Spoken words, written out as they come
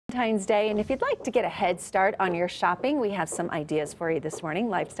Valentine's Day, and if you'd like to get a head start on your shopping, we have some ideas for you this morning.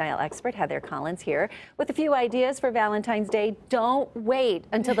 Lifestyle expert Heather Collins here with a few ideas for Valentine's Day. Don't wait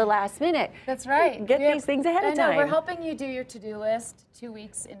until the last minute. That's right. Get these things ahead of time. We're helping you do your to-do list 2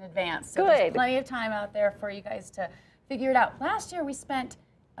 weeks in advance. So Good. There's plenty of time out there for you guys to figure it out. Last year,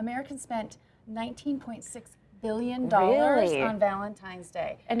 Americans spent $19.6 billion on Valentine's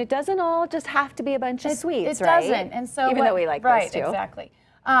Day. And it doesn't all just have to be a bunch of sweets, it right? It doesn't. And so even though we like those too. Right, exactly.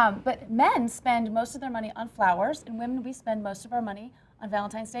 But men spend most of their money on flowers, and women, we spend most of our money on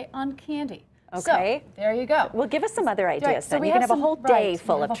Valentine's Day on candy. Okay. So, there you go. Well, give us some other ideas then. So you can have a whole day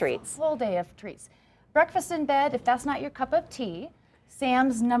full of treats. Full day of treats. Breakfast in bed, if that's not your cup of tea.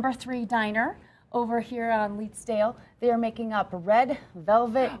 Sam's No. 3 Diner over here on Leetsdale, they are making up red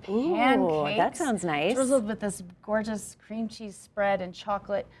velvet pancakes. That sounds nice. Drizzled with this gorgeous cream cheese spread and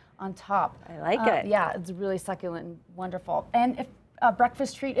chocolate on top. I like it. Yeah, it's really succulent and wonderful. And if a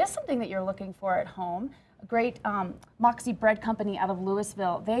breakfast treat is something that you're looking for at home, a great Moxie Bread Company out of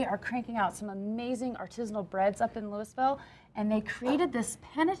Louisville, they are cranking out some amazing artisanal breads up in Louisville, and they created this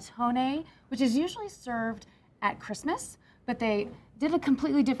panettone, which is usually served at Christmas, but they did a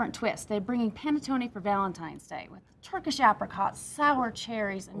completely different twist. They're bringing panettone for Valentine's Day with Turkish apricots, sour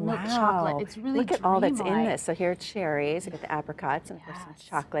cherries, and milk chocolate. It's really Look at all that's in dreamlike. this. So here are cherries, you get the apricots, and of course some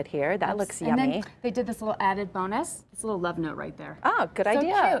chocolate here. That looks And yummy. then they did this little added bonus, this little love note right there. Oh, good So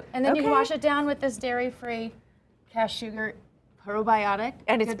idea. cute. And then you can wash it down with this dairy-free cast sugar probiotic.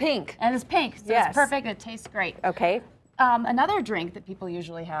 And it's pink. And it's pink, so Yes. it's perfect. It tastes great. Okay. Another drink that people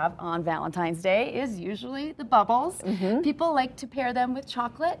usually have on Valentine's Day is usually the bubbles. People like to pair them with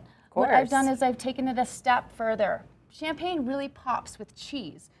chocolate. What I've done is I've taken it a step further. Champagne really pops with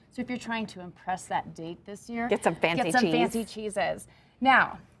cheese. So if you're trying to impress that date this year, get some fancy get some cheese. fancy cheeses.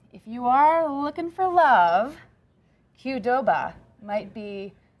 Now, if you are looking for love, Qdoba might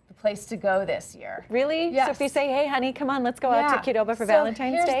be the place to go this year. Really? Yes. So if you say, hey, honey, come on, let's go out to Qdoba for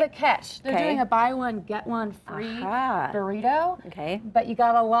Valentine's Day? Here's the catch. They're doing a buy one, get one free burrito. Okay. But you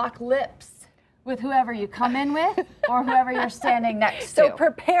got to lock lips with whoever you come in with or whoever you're standing next to. So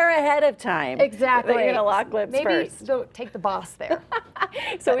prepare ahead of time. Exactly. You're going to lock lips first. Maybe take the boss there.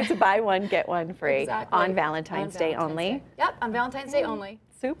 So it's a buy one, get one free on Valentine's Day only? Yep, on Valentine's Day only.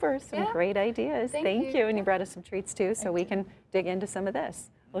 Super, some great ideas. Thank you. And you brought us some treats too, so we can dig into some of this.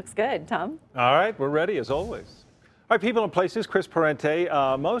 Looks good, Tom. All right, we're ready as always. All right, people and places, Chris Parente.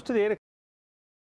 Most of the